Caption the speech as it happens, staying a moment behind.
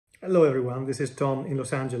Hello everyone, this is Tom in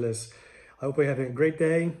Los Angeles. I hope you're having a great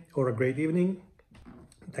day or a great evening.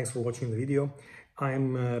 Thanks for watching the video.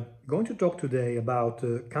 I'm going to talk today about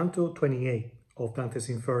Canto 28 of Dante's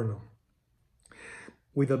Inferno,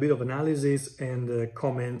 with a bit of analysis and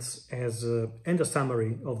comments and a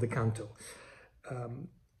summary of the canto.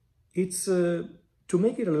 It's to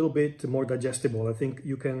make it a little bit more digestible. I think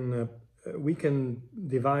we can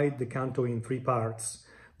divide the canto in three parts.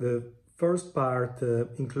 The first part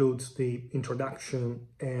includes the introduction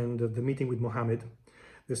and the meeting with Mohammed.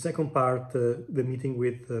 The second part, the meeting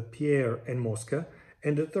with Pier and Mosca.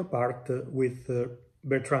 And the third part with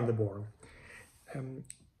Bertrand the Born,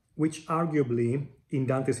 which arguably, in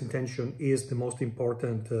Dante's intention, is the most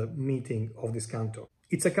important meeting of this canto.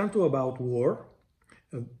 It's a canto about war.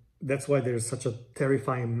 That's why there's such a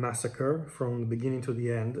terrifying massacre from the beginning to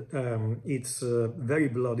the end. It's very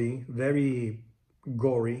bloody, very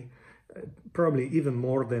gory, probably even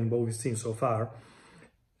more than what we've seen so far,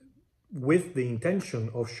 with the intention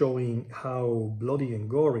of showing how bloody and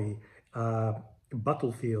gory a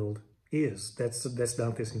battlefield is. That's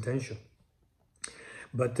Dante's intention.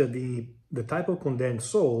 But the type of condemned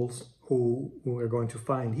souls who we're going to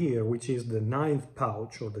find here, which is the ninth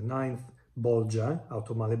pouch or the ninth bolgia, out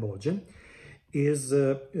of male bolge, is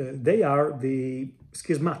they are the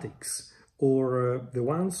schismatics, or the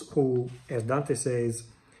ones who, as Dante says,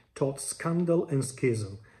 taught scandal and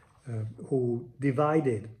schism, who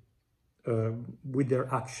divided with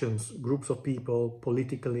their actions groups of people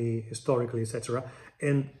politically, historically, etc.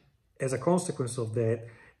 And as a consequence of that,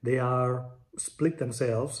 they are split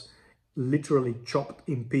themselves, literally chopped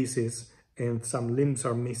in pieces, and some limbs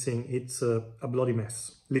are missing. It's a bloody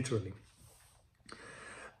mess, literally.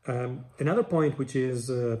 Another point, which is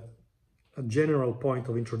a general point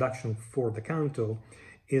of introduction for the canto,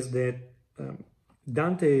 is that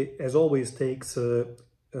Dante, as always, takes a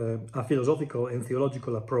philosophical and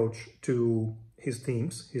theological approach to his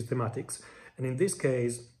themes, his thematics. And in this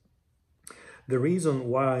case, the reason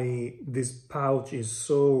why this pouch is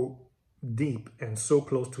so deep and so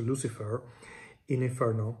close to Lucifer in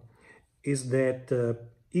Inferno is that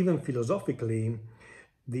even philosophically,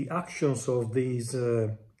 the actions of these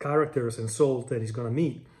characters and souls that he's going to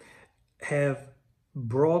meet have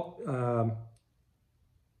brought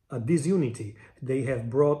a disunity. They have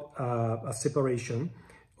brought a separation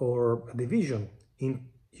or a division in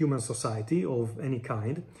human society of any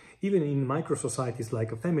kind, even in micro societies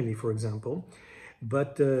like a family, for example.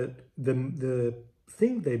 But the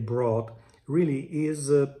thing they brought really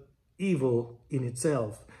is evil in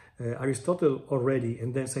itself. Aristotle already,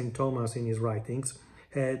 and then St. Thomas in his writings,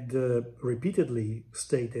 had repeatedly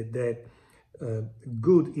stated that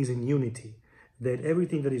good is in unity, that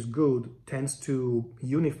everything that is good tends to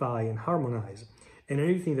unify and harmonize, and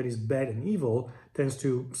everything that is bad and evil tends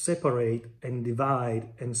to separate and divide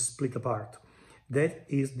and split apart. That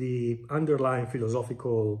is the underlying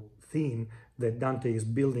philosophical theme that Dante is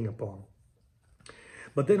building upon.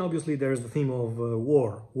 But then obviously there's the theme of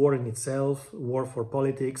war in itself, war for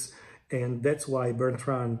politics, and that's why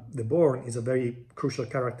Bertrand the Born is a very crucial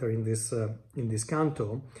character in this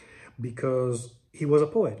canto, because he was a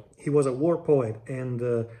poet. He was a war poet,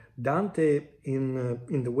 and Dante,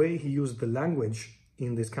 in the way he used the language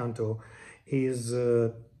in this canto, is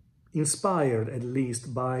inspired at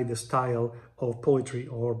least by the style of poetry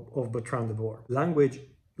of Bertrand the Born. Language,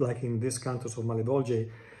 like in this cantos of Male Bolge,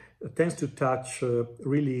 tends to touch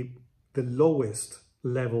really the lowest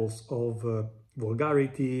levels of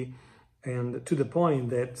vulgarity, and to the point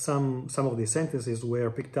that some of these sentences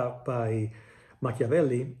were picked up by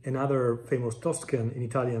Machiavelli, another famous Tuscan in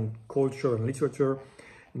Italian culture and literature.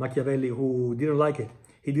 Machiavelli, who didn't like it.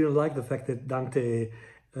 He didn't like the fact that Dante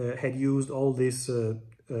had used all these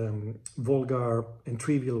vulgar and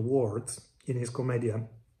trivial words in his Commedia.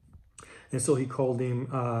 And so he called him,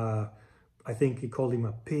 I think he called him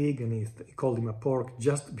a pig, and he called him a pork,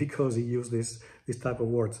 just because he used this type of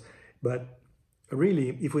words. But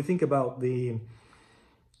really, if we think about the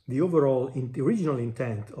overall, the original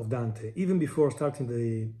intent of Dante, even before starting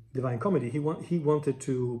the Divine Comedy, he wanted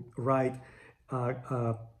to write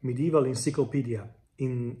a medieval encyclopedia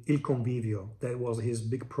in Il Convivio. That was his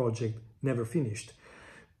big project, never finished.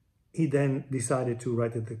 He then decided to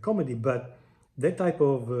write the comedy, but that type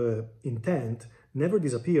of intent never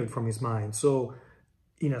disappeared from his mind. So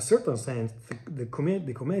in a certain sense, the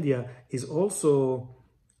Commedia is also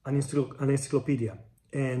an encyclopedia.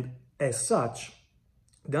 And as such,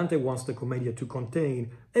 Dante wants the Commedia to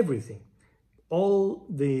contain everything, all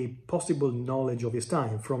the possible knowledge of his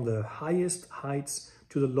time, from the highest heights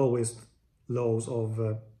to the lowest lows of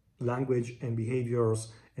language and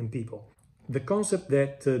behaviors and people. The concept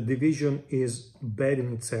that division is bad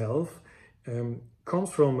in itself comes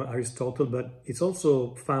from Aristotle, but it's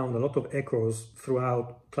also found a lot of echoes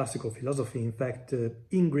throughout classical philosophy. In fact,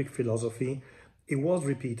 in Greek philosophy, it was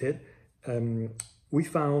repeated. We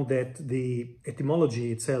found that the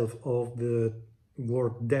etymology itself of the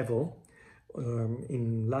word devil,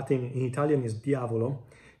 in Latin, in Italian is diavolo,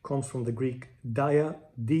 comes from the Greek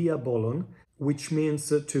diabolon, which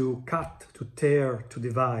means to cut, to tear, to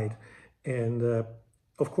divide. And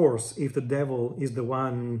of course, if the devil is the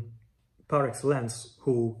one par excellence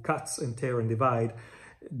who cuts and tear and divide,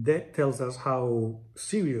 that tells us how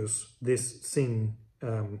serious this sin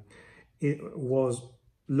it was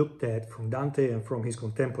looked at from Dante and from his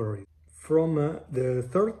contemporaries. From the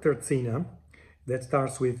third terzina, that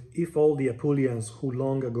starts with "If all the Apulians who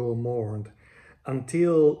long ago mourned,"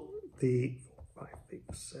 until the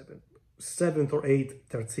seventh or eighth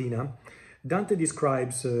terzina, Dante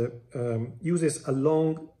describes, uses a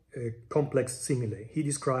long, complex simile. He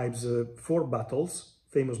describes 4 battles,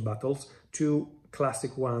 famous battles, 2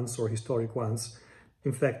 classic ones or historic ones,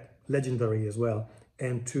 in fact, legendary as well,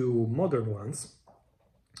 and 2 modern ones,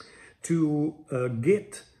 to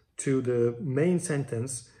get to the main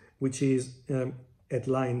sentence, which is at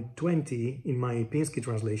line 20 in my Pinsky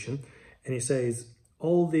translation, and he says,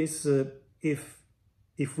 all this,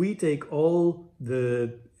 if we take all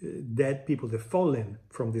the dead people, the fallen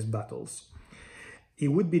from these battles, it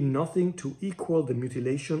would be nothing to equal the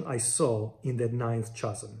mutilation I saw in that 9th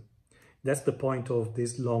chasm. That's the point of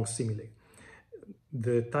this long simile.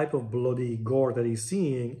 The type of bloody gore that he's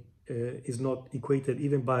seeing is not equated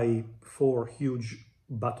even by 4 huge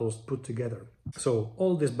battles put together. So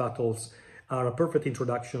all these battles are a perfect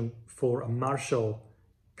introduction for a martial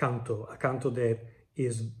canto, a canto that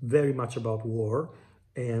is very much about war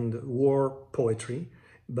and war poetry,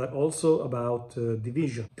 but also about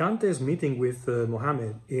division. Dante's meeting with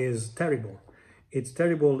Mohammed is terrible. It's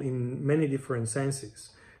terrible in many different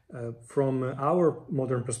senses. From our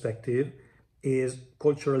modern perspective, is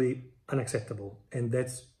culturally unacceptable, and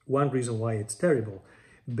that's one reason why it's terrible,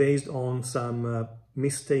 based on some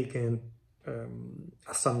mistaken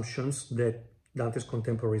assumptions that Dante's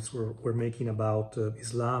contemporaries were making about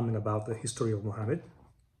Islam and about the history of Muhammad.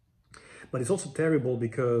 But it's also terrible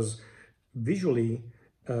because visually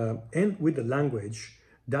and with the language,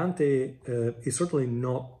 Dante is certainly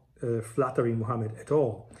not flattering Muhammad at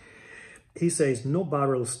all. He says, no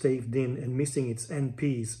barrel staved in and missing its end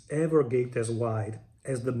piece ever gaped as wide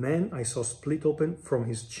as the man I saw split open from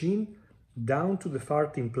his chin down to the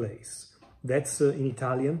farting place. That's in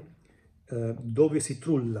Italian, dove si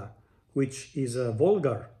trulla, which is a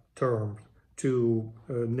vulgar term to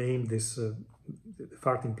name this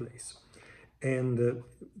farting place. And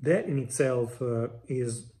that in itself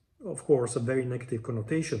is, of course, a very negative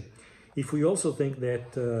connotation. If we also think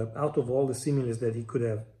that out of all the similes that he could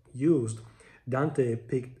have used, Dante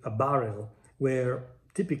picked a barrel where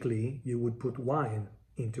typically you would put wine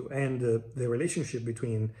into, and the relationship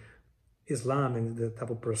between Islam and the type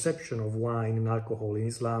of perception of wine and alcohol in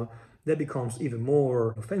Islam, that becomes even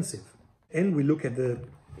more offensive. And we look at the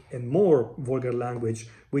more vulgar language,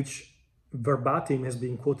 which verbatim has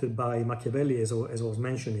been quoted by Machiavelli, as I was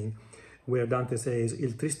mentioning, where Dante says,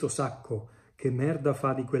 il tristo sacco, che merda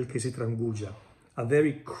fa di quel che si trangugia. A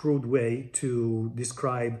very crude way to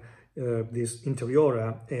describe this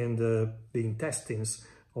interiora and the intestines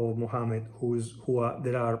of Muhammad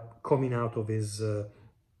that are coming out of his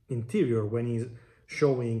interior when he's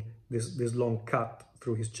showing this long cut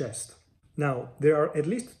through his chest. Now, there are at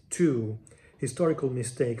least 2 historical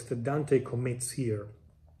mistakes that Dante commits here,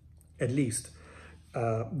 at least,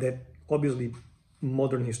 that obviously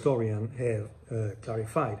modern historians have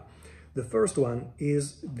clarified. The first one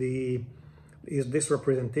is this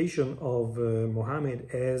representation of Muhammad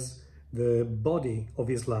as the body of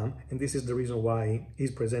Islam, and this is the reason why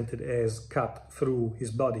he's presented as cut through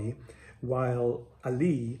his body, while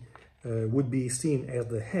Ali would be seen as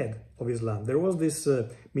the head of Islam. There was this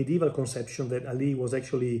medieval conception that Ali was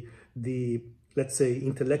actually the, let's say,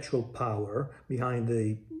 intellectual power behind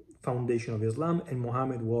the foundation of Islam, and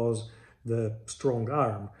Muhammad was the strong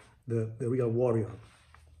arm, the real warrior.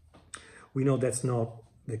 We know that's not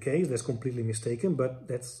the case, that's completely mistaken, but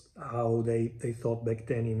that's how they thought back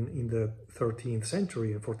then in the 13th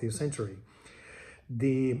century and 14th century.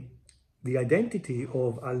 The identity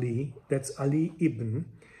of Ali, that's Ali ibn,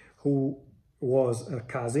 who was a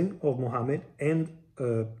cousin of Muhammad and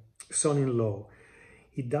a son-in-law.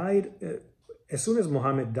 He died, as soon as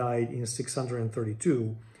Muhammad died in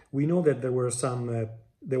 632, we know that there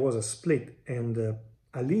was a split, and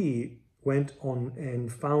Ali went on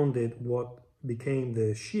and founded what became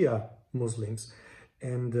the Shia Muslims.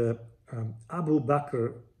 And Abu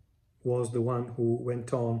Bakr was the one who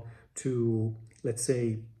went on to, let's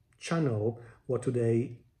say, channel what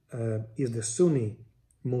today is the Sunni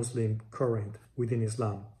Muslim current within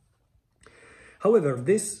Islam. However,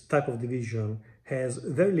 this type of division has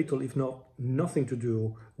very little, if not nothing, to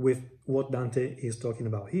do with what Dante is talking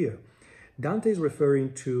about here. Dante is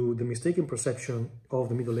referring to the mistaken perception of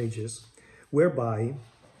the Middle Ages, whereby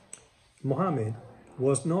Muhammad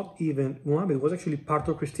was actually part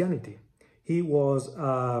of Christianity. He was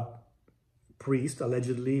a priest,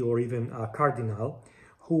 allegedly, or even a cardinal,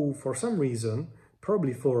 who for some reason,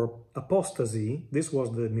 probably for apostasy, this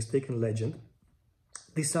was the mistaken legend,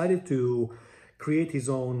 decided to create his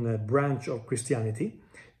own branch of Christianity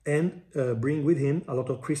and bring with him a lot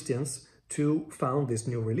of Christians to found this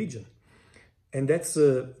new religion. And that's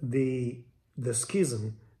the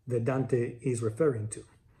schism that Dante is referring to.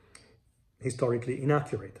 Historically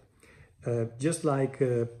inaccurate. Just like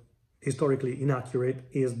historically inaccurate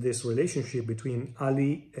is this relationship between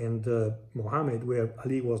Ali and Muhammad, where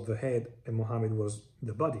Ali was the head and Muhammad was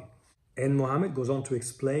the body. And Muhammad goes on to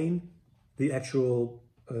explain the actual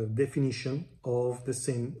definition of the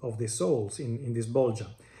sin of the souls in this Bolgia.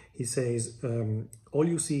 He says, all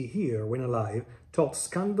you see here when alive taught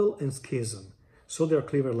scandal and schism, so they're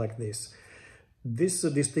clever like this. This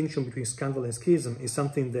distinction between scandal and schism is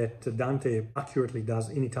something that Dante accurately does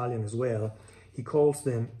in Italian as well. He calls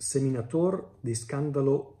them seminator di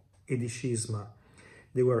scandalo e di schisma.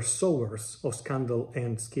 They were sowers of scandal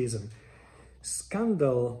and schism.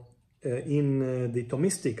 Scandal in the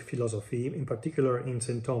Thomistic philosophy, in particular in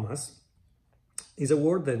St. Thomas, is a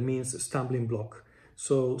word that means stumbling block.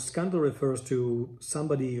 So scandal refers to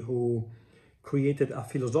somebody who created a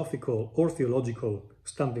philosophical or theological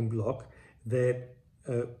stumbling block, that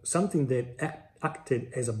something that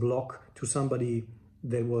acted as a block to somebody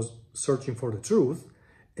that was searching for the truth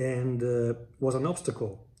and was an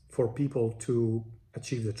obstacle for people to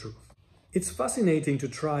achieve the truth. It's fascinating to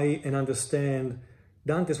try and understand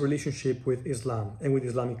Dante's relationship with Islam and with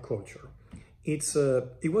Islamic culture.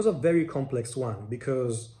 It was a very complex one,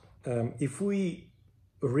 because if we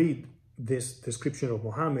read this description of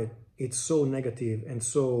Muhammad, it's so negative and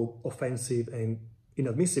so offensive and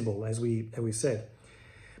inadmissible, as we said.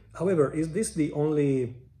 However, is this the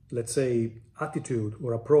only, let's say, attitude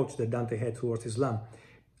or approach that Dante had towards Islam?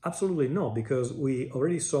 Absolutely not, because we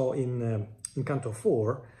already saw in Canto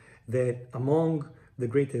 4 that among the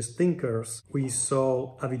greatest thinkers, we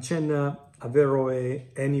saw Avicenna, Averroes,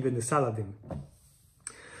 and even the Saladin.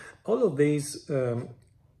 All of these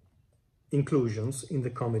inclusions in the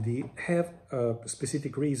comedy have a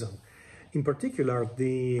specific reason. In particular,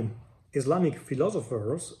 the Islamic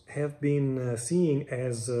philosophers have been seen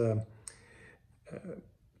as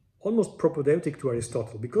almost propedeutic to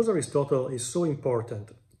Aristotle, because Aristotle is so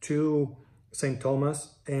important to St.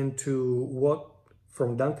 Thomas and to what,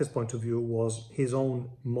 from Dante's point of view, was his own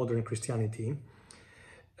modern Christianity.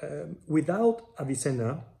 Without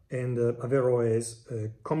Avicenna and Averroes'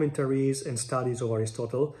 commentaries and studies of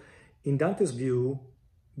Aristotle, in Dante's view,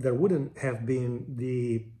 there wouldn't have been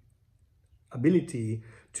the ability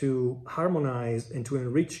to harmonize and to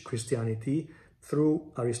enrich Christianity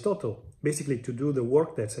through Aristotle, basically to do the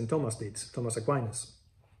work that St. Thomas did, Thomas Aquinas.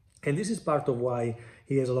 And this is part of why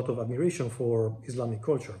he has a lot of admiration for Islamic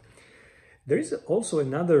culture. There is also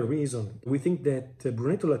another reason. We think that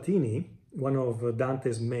Brunetto Latini, one of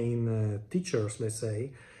Dante's main teachers, let's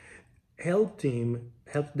say, helped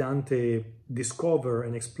Dante discover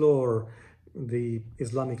and explore the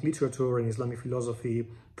Islamic literature and Islamic philosophy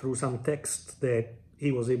through some texts that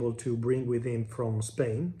he was able to bring with him from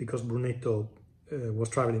Spain, because Brunetto was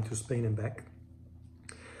traveling to Spain and back.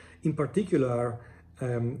 In particular,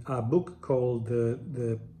 a book called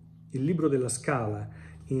Il Libro della Scala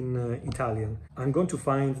in Italian. I'm going to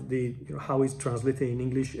find how it's translated in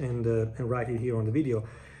English and write it here on the video.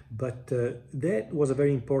 But that was a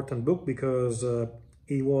very important book, because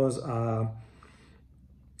it was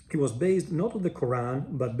based not on the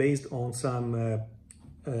Quran, but based on some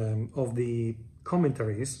of the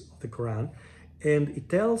commentaries of the Quran, and it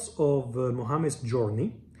tells of Muhammad's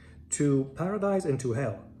journey to paradise and to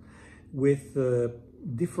hell, with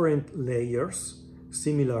different layers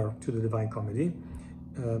similar to the Divine Comedy,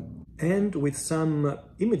 and with some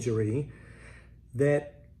imagery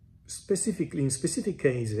that in specific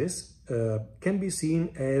cases can be seen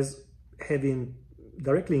as having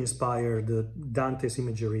directly inspired Dante's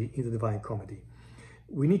imagery in the Divine Comedy.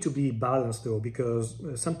 We need to be balanced though, because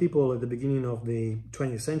some people at the beginning of the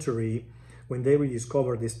 20th century, when they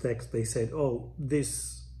rediscovered this text, they said, oh,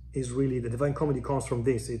 this is really, the Divine Comedy comes from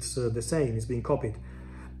this, it's the same, it's being copied.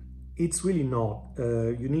 It's really not.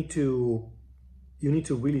 You need to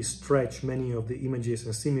really stretch many of the images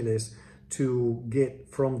and similes to get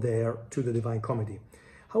from there to the Divine Comedy.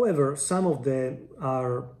 However, some of them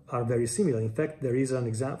are very similar. In fact, there is an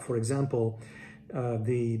example. For example,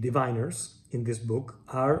 the diviners in this book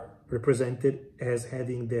are represented as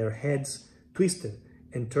having their heads twisted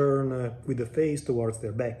and turn with the face towards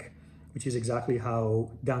their back, which is exactly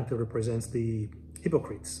how Dante represents the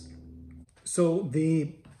hypocrites. So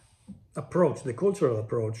the approach, the cultural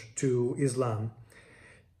approach to Islam,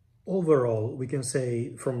 overall, we can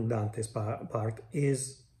say from Dante's part,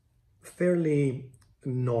 is fairly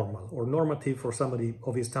normal or normative for somebody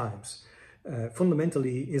of his times.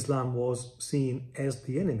 Fundamentally, Islam was seen as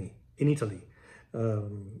the enemy in Italy.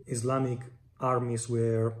 Islamic armies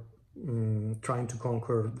were trying to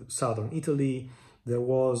conquer southern Italy. There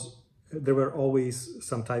were always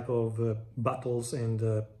some type of battles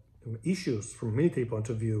and issues from a military point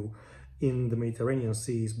of view in the Mediterranean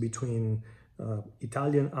seas between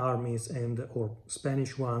Italian armies or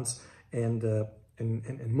Spanish ones and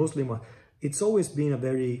Muslim ones. It's always been a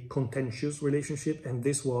very contentious relationship, and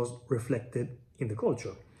this was reflected in the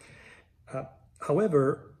culture.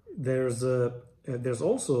 However, there's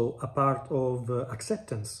also a part of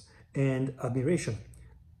acceptance and admiration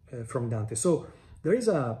from Dante. So there is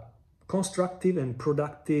a constructive and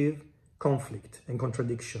productive conflict and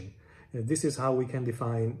contradiction. This is how we can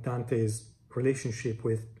define Dante's relationship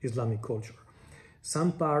with Islamic culture.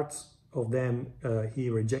 Some parts of them he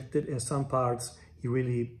rejected, and some parts he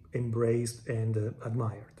really embraced and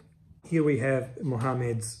admired. Here we have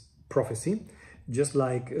Mohammed's prophecy. Just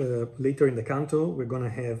like later in the canto, we're going to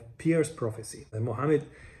have Pier's prophecy. And Mohammed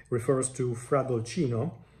refers to Fra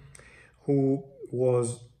Dolcino, who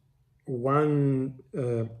was one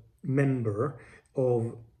member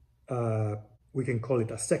of, we can call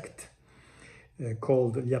it a sect,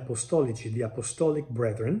 called the Apostolici, the Apostolic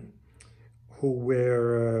Brethren, who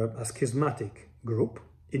were a schismatic group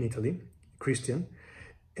in Italy, Christian,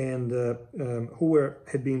 and who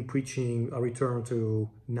had been preaching a return to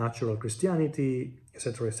natural Christianity,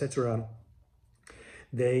 etc., etc.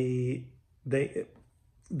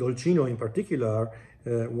 Dolcino in particular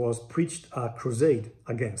was preached a crusade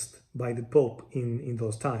against by the Pope in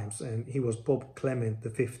those times, and he was Pope Clement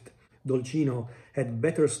V. Dolcino had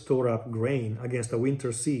better store up grain against a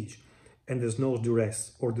winter siege, and the snow's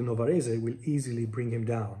duress or the Novarese will easily bring him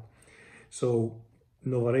down. So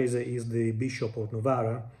Novarese is the bishop of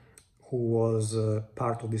Novara, who was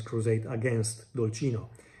part of this crusade against Dolcino.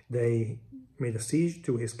 They made a siege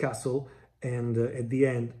to his castle, and at the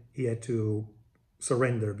end he had to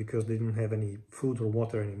surrender because they didn't have any food or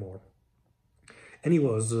water anymore. And he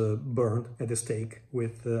was burned at the stake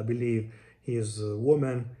with, I believe, his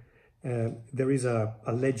woman. There is a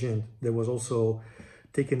legend that was also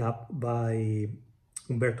taken up by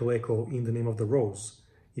Umberto Eco in The Name of the Rose,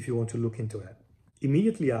 if you want to look into it.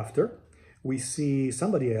 Immediately after, we see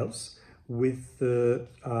somebody else with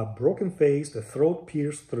a broken face, the throat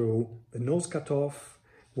pierced through, the nose cut off,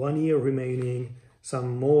 one ear remaining,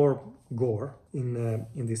 some more gore in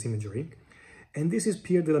this imagery. And this is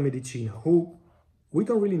Pier della Medicina, who we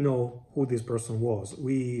don't really know who this person was.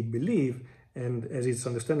 We believe, and as it's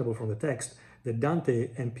understandable from the text, that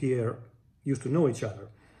Dante and Pier used to know each other.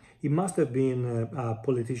 He must have been a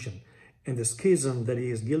politician, and the schism that he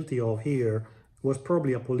is guilty of here was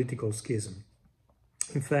probably a political schism.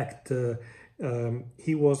 In fact,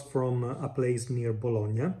 he was from a place near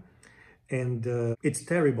Bologna, and it's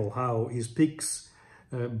terrible how he speaks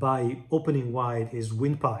by opening wide his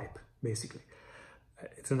windpipe, basically.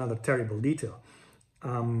 It's another terrible detail.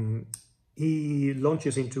 He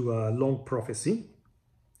launches into a long prophecy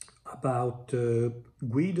about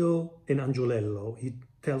Guido and Angiolello. He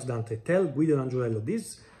tells Dante, tell Guido and Angiolello,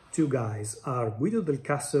 these two guys are Guido del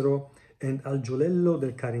Cassero and Angiolello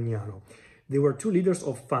del Carignano. They were two leaders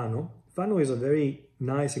of Fano. Fano is a very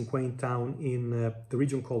nice and quaint town in the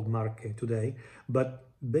region called Marche today, but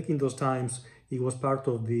back in those times, he was part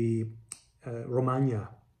of the Romagna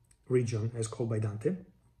region, as called by Dante.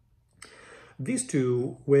 These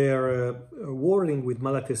two were warring with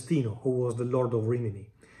Malatestino, who was the Lord of Rimini.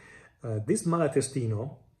 This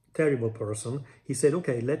Malatestino, terrible person, he said,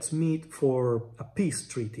 okay, let's meet for a peace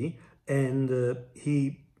treaty, and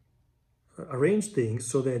he arranged things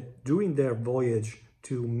so that during their voyage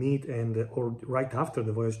to meet or right after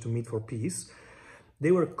the voyage to meet for peace,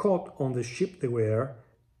 they were caught on the ship they were,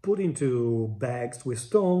 put into bags with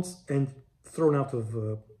stones and thrown out of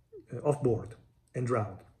off board and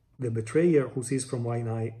drowned. The betrayer, who sees from one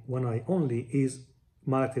eye only, is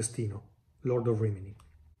Malatestino, Lord of Rimini.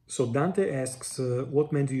 So Dante asks,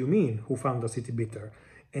 what man do you mean who found the city bitter?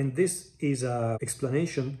 And this is an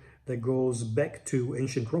explanation that goes back to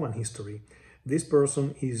ancient Roman history. This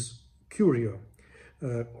person is Curio.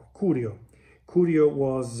 Curio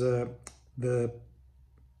was the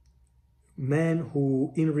man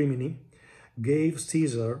who, in Rimini, gave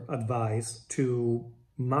Caesar advice to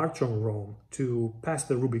march on Rome, to pass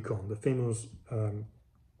the Rubicon, the famous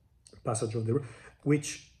passage of the,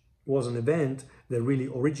 which was an event that really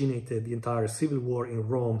originated the entire civil war in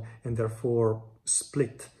Rome and therefore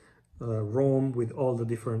split Rome with all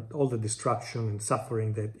the destruction and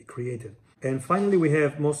suffering that it created. And finally, we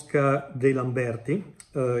have Mosca dei Lamberti,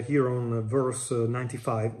 here on verse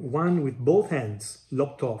 95, one with both hands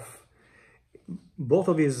lopped off. Both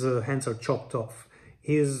of his hands are chopped off.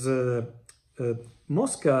 His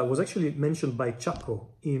Mosca was actually mentioned by Chaco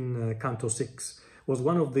in Canto 6, was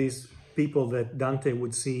one of these people that Dante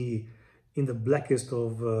would see in the blackest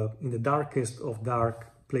of, in the darkest of dark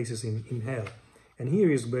places in hell. And here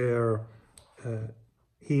is where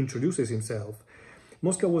he introduces himself.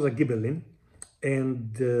 Mosca was a Ghibellin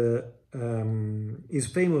and is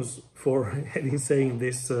famous for having saying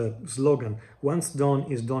this slogan, once done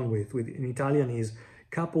is done with in Italian is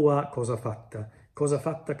capo a cosa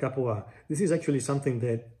fatta capo a. This is actually something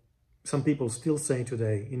that some people still say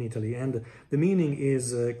today in Italy, and the meaning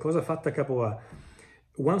is cosa fatta capo a.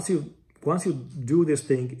 Once you do this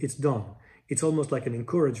thing, it's done. It's almost like an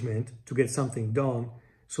encouragement to get something done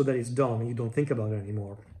so that it's done and you don't think about it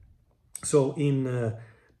anymore. So in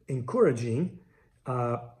encouraging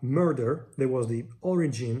murder, there was the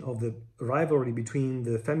origin of the rivalry between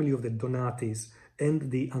the family of the Donatis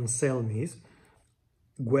and the Anselmis,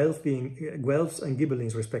 Guelphs and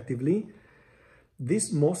Ghibellines respectively.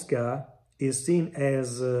 This Mosca is seen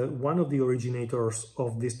as one of the originators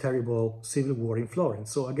of this terrible civil war in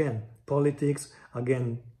Florence. So again, politics,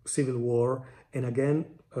 again, civil war, and again,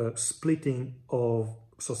 splitting of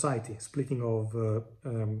society, splitting of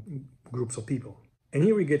groups of people. And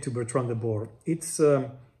here we get to Bertrand de Born. It's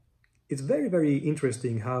very, very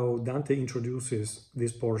interesting how Dante introduces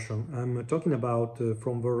this portion. I'm talking about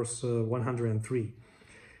from verse 103.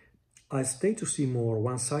 I stay to see more,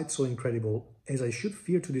 one sight so incredible, as I should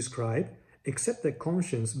fear to describe, except that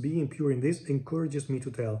conscience, being pure in this, encourages me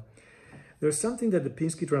to tell. There's something that the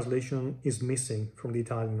Pinsky translation is missing from the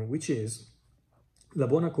Italian, which is la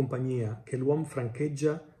buona compagnia che l'uomo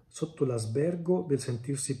francheggia sotto l'asbergo del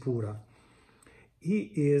sentirsi pura.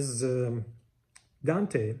 He is,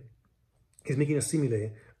 Dante is making a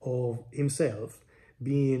simile of himself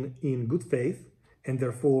being in good faith, and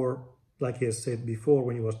therefore, like he has said before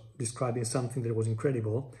when he was describing something that was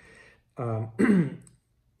incredible,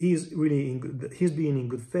 he's being in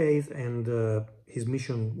good faith and his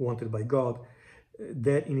mission wanted by God.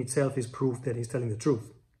 That in itself is proof that he's telling the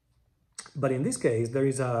truth. But in this case, there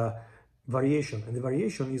is a variation, and the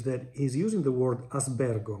variation is that he's using the word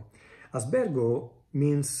asbergo. Asbergo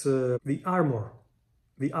means the armor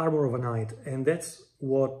of a knight, and that's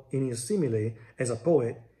what in his simile, as a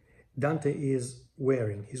poet, Dante is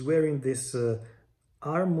wearing. He's wearing this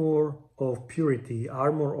armor of purity,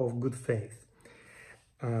 armor of good faith.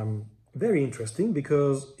 Very interesting,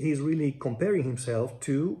 because he's really comparing himself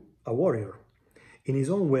to a warrior. In his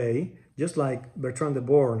own way, just like Bertrand de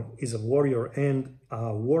Born is a warrior and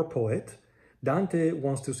a war poet, Dante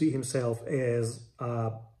wants to see himself as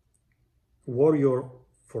a warrior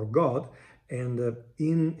for God, and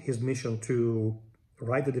in his mission to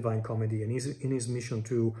write the Divine Comedy and in his mission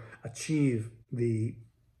to achieve the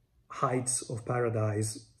heights of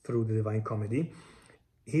paradise through the Divine Comedy,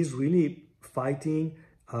 he's really fighting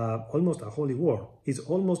almost a holy war. He's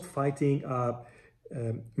almost fighting a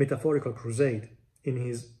metaphorical crusade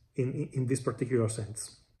in this particular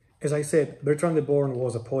sense. As I said, Bertrand de Born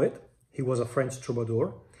was a poet. He was a French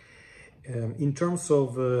troubadour. In terms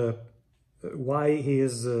of why he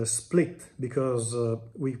is split, because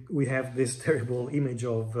we have this terrible image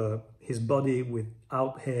of his body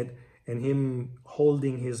without head and him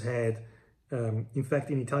holding his head. In fact,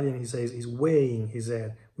 in Italian he says he's weighing his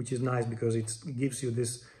head, which is nice because it gives you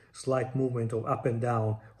this slight movement of up and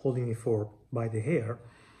down, holding it by the hair.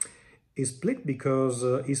 He's split because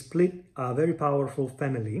he split a very powerful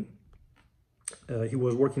family. He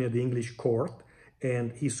was working at the English court,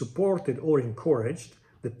 and he supported or encouraged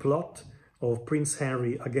the plot of Prince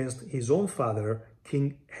Henry against his own father,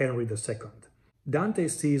 King Henry II. Dante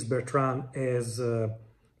sees Bertrand as,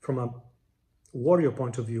 from a warrior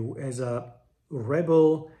point of view, as a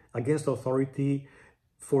rebel against authority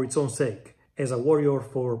for its own sake, as a warrior,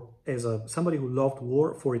 as somebody who loved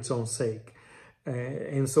war for its own sake.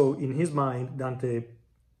 And so in his mind, Dante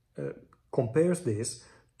compares this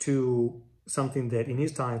to something that in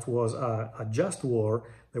his times was a just war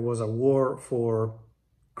there was a war for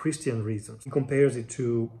Christian reasons. He compares it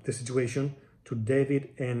to the situation to David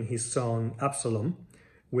and his son Absalom,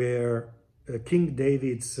 where King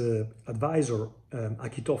David's advisor,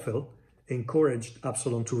 Achitophel, encouraged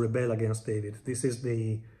Absalom to rebel against David. This is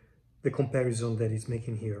the comparison that he's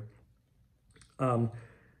making here.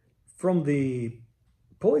 From the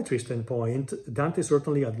poetry standpoint, Dante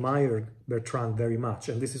certainly admired Bertrand very much,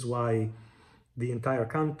 and this is why the entire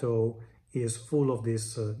canto is full of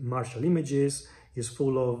these martial images, is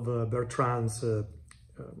full of Bertrand's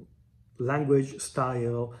language,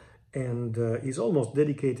 style, and is almost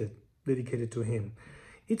dedicated to him.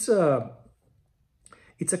 It's a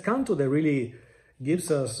canto that really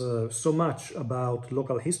gives us so much about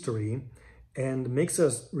local history and makes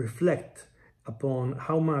us reflect upon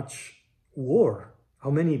how much war,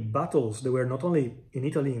 how many battles there were not only in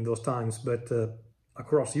Italy in those times, but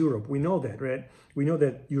across Europe. We know that, right? We know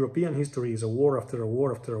that European history is a war after a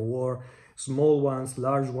war after a war, small ones,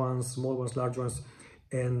 large ones, small ones, large ones.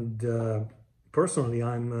 And personally,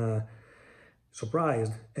 I'm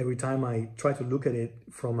surprised every time I try to look at it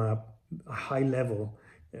from a high level,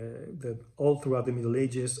 all throughout the Middle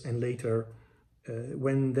Ages and later,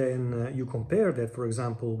 when then you compare that, for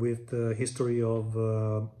example, with the history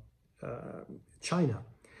of China,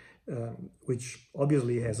 which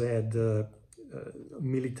obviously has had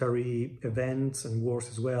military events and wars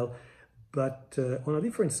as well, but on a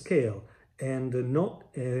different scale and not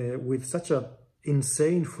with such a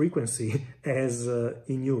insane frequency as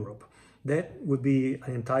in Europe. That would be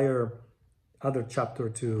an entire other chapter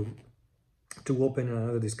to open,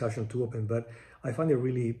 another discussion to open, but I find it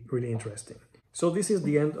really, really interesting. So this is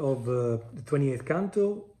the end of the 28th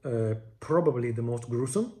canto, probably the most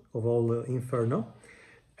gruesome of all Inferno,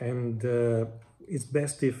 and it's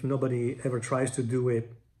best if nobody ever tries to do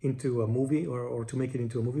it into a movie or to make it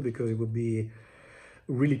into a movie, because it would be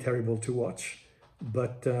really terrible to watch.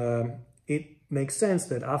 But it makes sense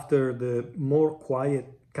that after the more quiet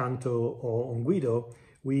canto on Guido,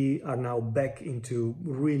 we are now back into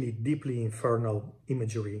really deeply infernal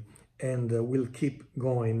imagery, and we'll keep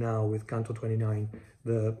going now with Canto 29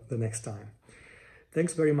 the next time.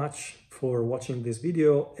 Thanks very much for watching this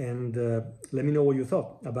video, and let me know what you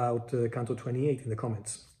thought about Canto 28 in the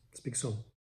comments. Speak soon.